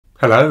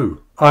Hello,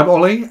 I'm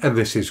Ollie and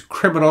this is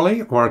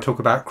Criminally, where I talk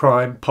about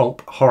crime,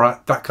 pulp, horror,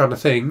 that kind of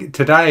thing.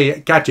 Today,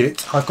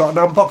 gadgets, I've got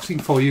an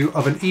unboxing for you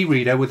of an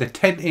e-reader with a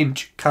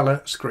 10-inch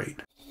colour screen.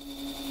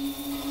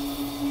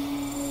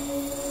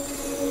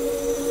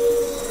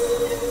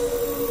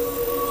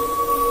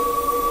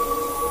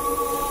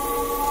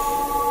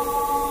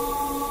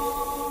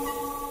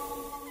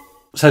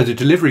 So the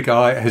delivery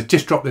guy has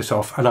just dropped this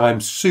off and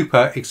I'm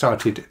super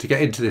excited to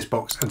get into this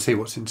box and see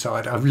what's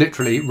inside. I've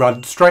literally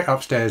run straight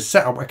upstairs,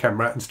 set up my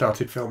camera and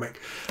started filming.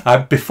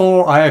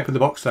 Before I open the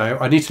box though,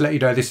 I need to let you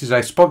know this is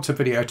a sponsored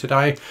video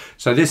today.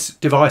 So this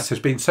device has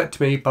been sent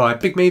to me by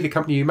Bigme, the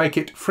company who make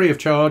it, free of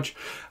charge,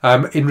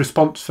 in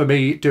response for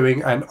me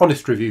doing an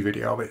honest review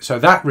video of it. So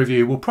that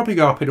review will probably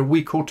go up in a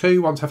week or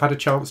two once I've had a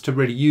chance to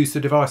really use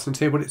the device and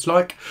see what it's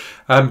like.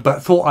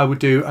 But thought I would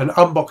do an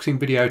unboxing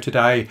video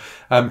today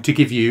to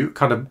give you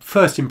kind of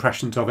first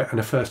impressions of it and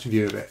a first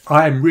view of it.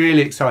 I am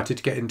really excited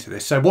to get into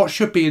this. So what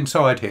should be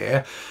inside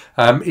here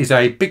is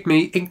a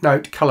Bigme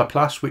Inknote Color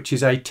Plus, which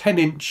is a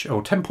 10-inch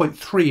or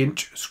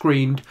 10.3-inch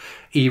screened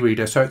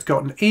e-reader. So it's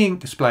got an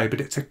e-ink display,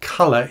 but it's a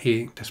colour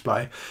e-ink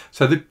display.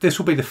 So this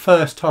will be the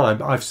first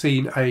time I've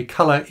seen a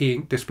colour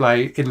e-ink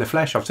display in the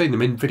flesh. I've seen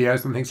them in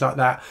videos and things like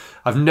that.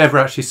 I've never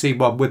actually seen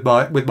one with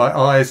my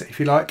eyes, if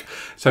you like.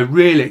 So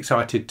really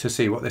excited to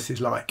see what this is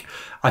like.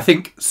 I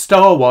think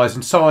style-wise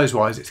and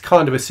size-wise, it's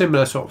kind of a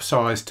similar sort of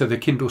size to the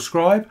Kindle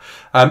Scribe.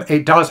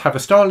 It does have a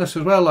stylus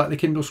as well, like the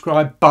Kindle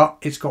Scribe, but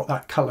it's got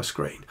that colour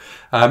screen.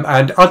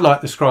 And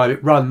unlike the Scribe,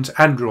 it runs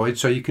Android,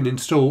 so you can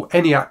install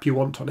any app you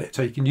want on it.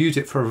 So you can use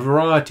it for a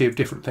variety of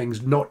different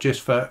things, not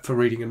just for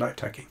reading and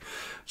note-taking.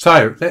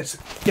 So let's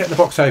get the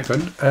box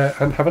open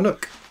and have a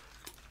look.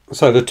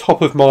 So the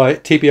top of my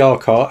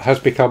TBR cart has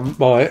become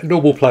my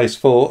normal place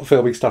for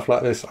filming stuff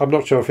like this. I'm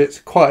not sure if it's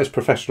quite as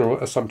professional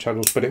as some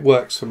channels, but it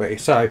works for me.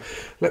 So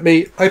let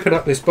me open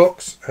up this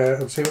box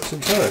and see what's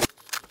inside.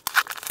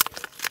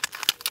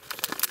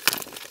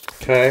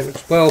 Okay,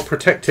 it's well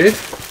protected.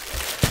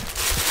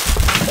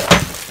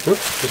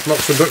 Oops, just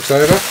knocked some books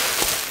over.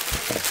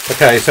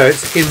 Okay, so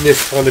it's in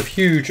this kind of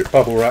huge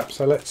bubble wrap.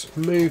 So let's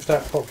move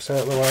that box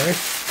out of the way.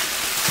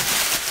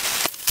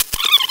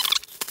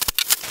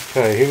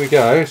 Okay, here we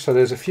go. So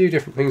there's a few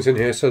different things in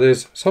here. So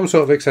there's some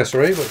sort of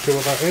accessory. Not sure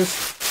what that is.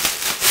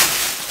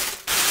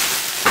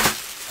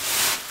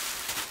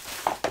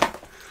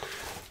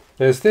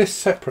 There's this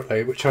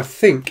separately, which I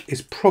think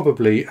is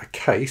probably a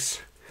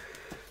case.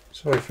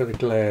 Sorry for the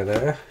glare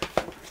there.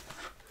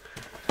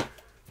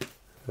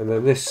 And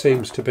then this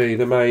seems to be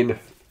the main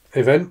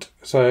event.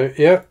 So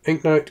yeah,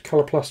 Inknote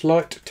Color Plus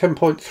Lite,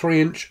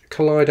 10.3-inch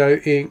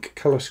Kaleido e-ink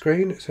colour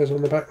screen. It says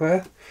on the back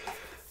there.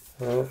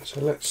 So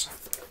let's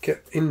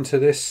get into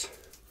this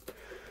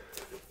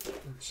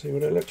and see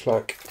what it looks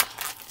like.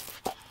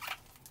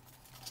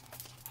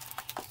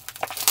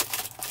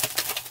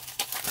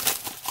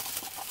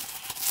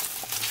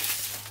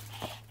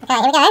 Okay,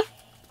 here we go.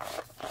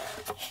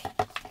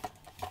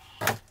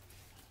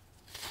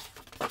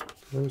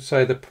 I would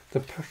say the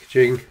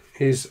packaging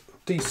is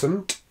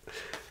decent.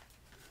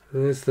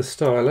 There's the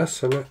stylus,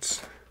 so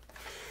let's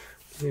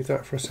leave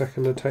that for a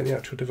second and take the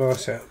actual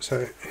device out.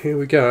 So here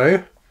we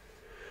go.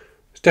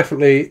 It's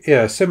definitely,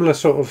 yeah, similar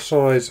sort of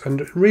size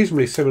and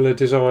reasonably similar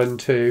design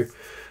to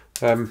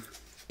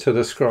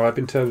the Scribe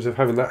in terms of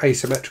having that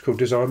asymmetrical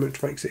design,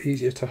 which makes it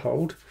easier to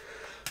hold.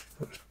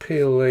 Let's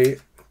peel the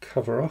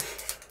cover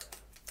off.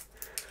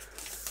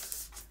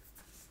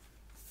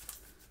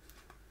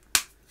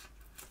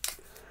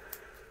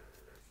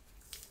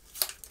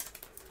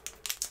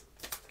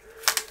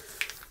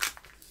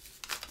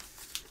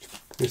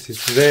 This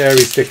is very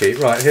sticky.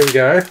 Right, here we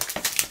go.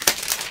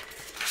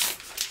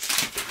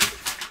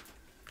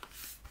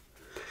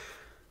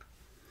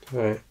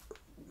 Right,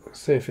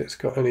 let's see if it's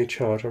got any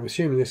charge. I'm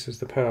assuming this is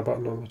the power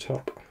button on the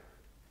top.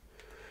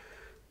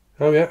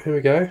 Oh yeah, here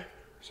we go.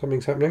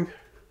 Something's happening.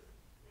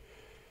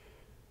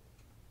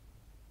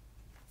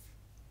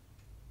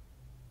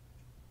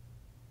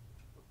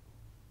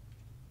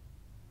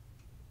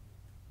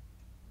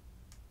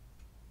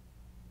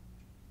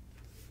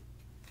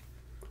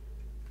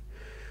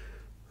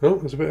 Oh,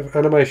 there's a bit of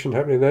animation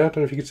happening there. I don't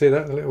know if you can see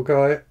that. The little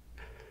guy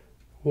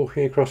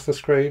walking across the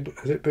screen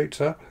as it boots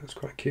up. That's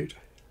quite cute.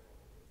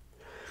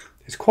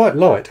 It's quite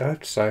light, I have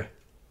to say.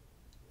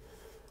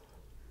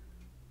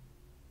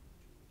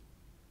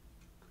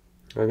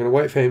 I'm going to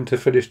wait for him to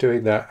finish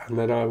doing that and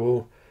then I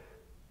will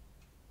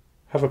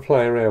have a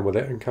play around with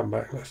it and come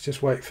back. Let's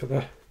just wait for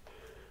the...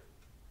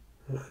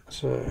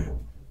 So,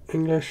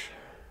 English.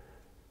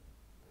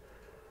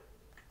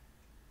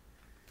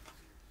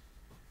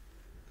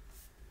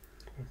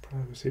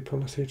 Privacy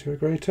policy to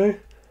agree to.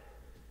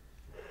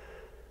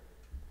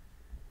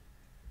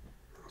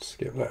 Let's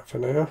skip that for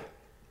now.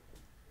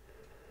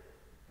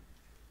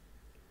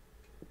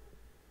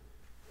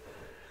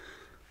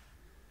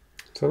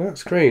 So that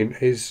screen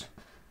is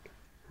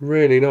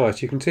really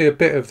nice. You can see a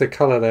bit of the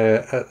colour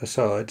there at the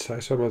side, so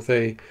some of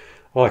the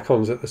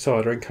icons at the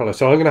side are in colour.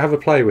 So I'm going to have a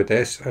play with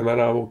this and then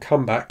I will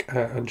come back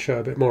and show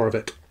a bit more of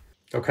it.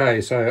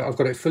 Okay, so I've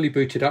got it fully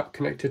booted up,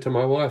 connected to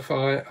my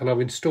Wi-Fi, and I've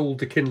installed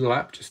the Kindle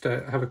app just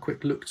to have a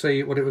quick look,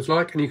 see what it was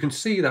like. And you can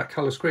see that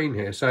colour screen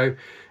here. So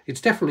it's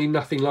definitely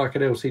nothing like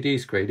an LCD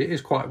screen. It is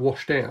quite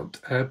washed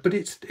out, but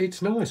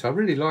it's nice. I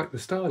really like the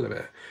style of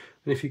it.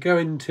 And if you go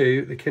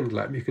into the Kindle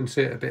app, you can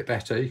see it a bit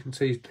better. You can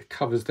see the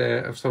covers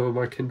there of some of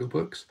my Kindle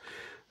books.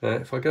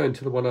 If I go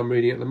into the one I'm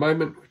reading at the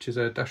moment, which is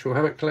a Dashiell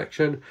Hammett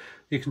collection,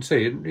 you can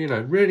see, you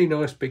know, really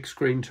nice big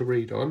screen to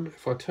read on.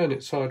 If I turn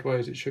it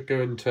sideways, it should go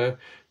into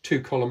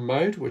 2-column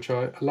mode, which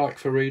I like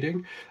for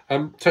reading.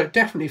 So it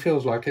definitely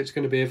feels like it's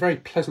going to be a very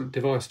pleasant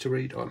device to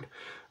read on.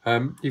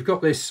 You've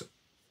got this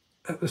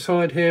at the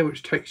side here,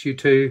 which takes you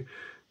to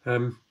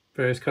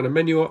various kind of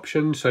menu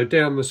options. So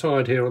down the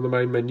side here on the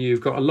main menu,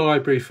 you've got a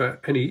library for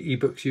any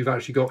ebooks you've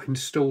actually got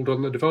installed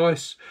on the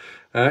device.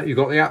 You've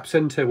got the App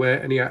Centre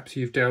where any apps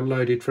you've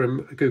downloaded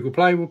from Google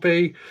Play will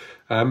be.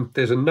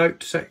 There's a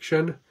note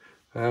section.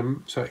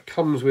 So it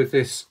comes with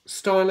this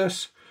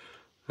stylus.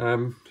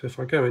 So if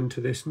I go into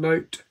this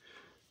note,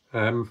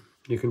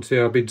 you can see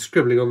I've been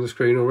scribbling on the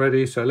screen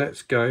already. So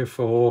let's go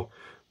for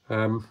a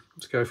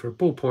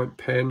ballpoint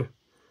pen.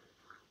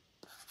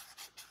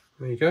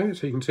 There you go.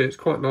 So you can see it's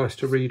quite nice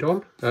to read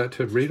on,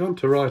 to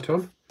write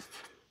on,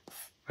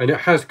 and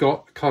it has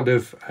got kind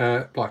of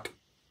like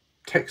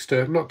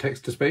not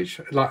text to speech,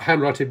 like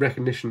handwriting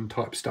recognition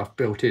type stuff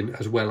built in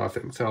as well, I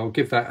think. So I'll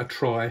give that a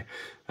try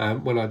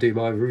when I do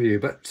my review.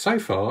 But so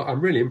far,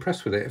 I'm really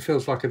impressed with it. It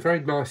feels like a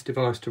very nice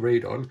device to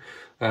read on,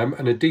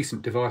 and a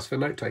decent device for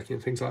note taking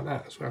and things like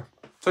that as well.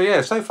 So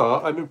yeah, so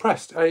far I'm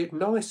impressed. A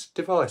nice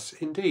device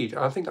indeed.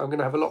 I think I'm going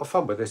to have a lot of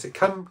fun with this. It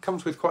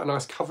comes with quite a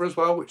nice cover as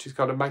well, which is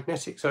kind of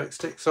magnetic, so it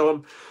sticks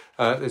on.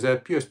 There's a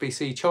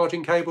USB-C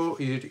charging cable,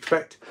 as you'd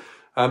expect.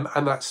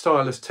 And that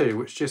stylus too,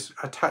 which just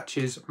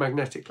attaches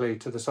magnetically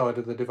to the side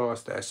of the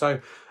device there. So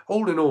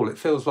all in all, it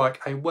feels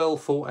like a well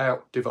thought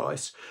out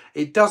device.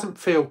 It doesn't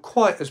feel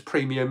quite as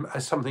premium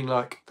as something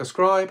like the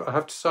Scribe, I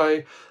have to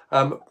say,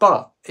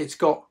 but it's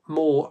got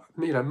more,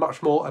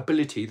 much more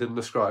ability than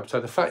the Scribe. So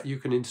the fact you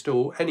can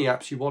install any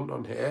apps you want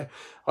on here,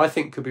 I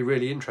think could be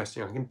really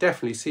interesting. I can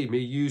definitely see me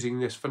using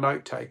this for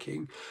note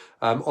taking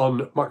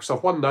on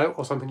Microsoft OneNote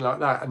or something like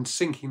that, and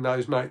syncing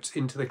those notes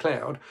into the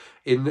cloud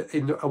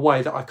in a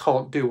way that I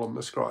can't do on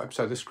the Scribe.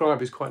 So the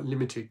Scribe is quite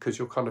limited because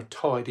you're kind of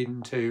tied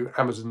into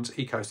Amazon's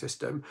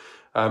ecosystem,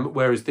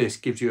 whereas this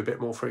gives you a bit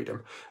more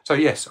freedom. So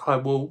yes, I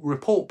will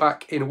report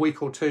back in a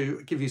week or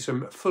two, give you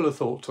some fuller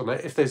thoughts on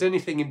it. If there's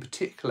anything in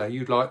particular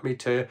you'd like me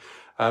to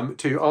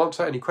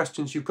answer, any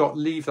questions you've got,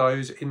 leave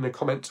those in the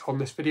comments on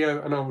this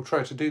video and I will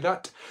try to do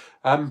that.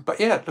 But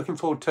yeah, looking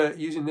forward to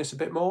using this a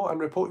bit more and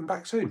reporting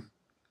back soon.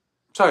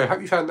 So I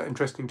hope you found that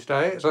interesting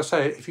today. As I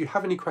say, if you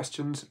have any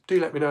questions, do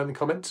let me know in the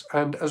comments.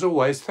 And as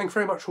always, thanks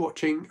very much for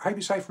watching. I hope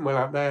you're safe and well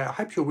out there. I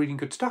hope you're reading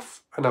good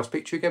stuff, and I'll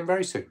speak to you again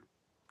very soon.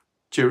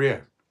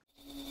 Cheerio.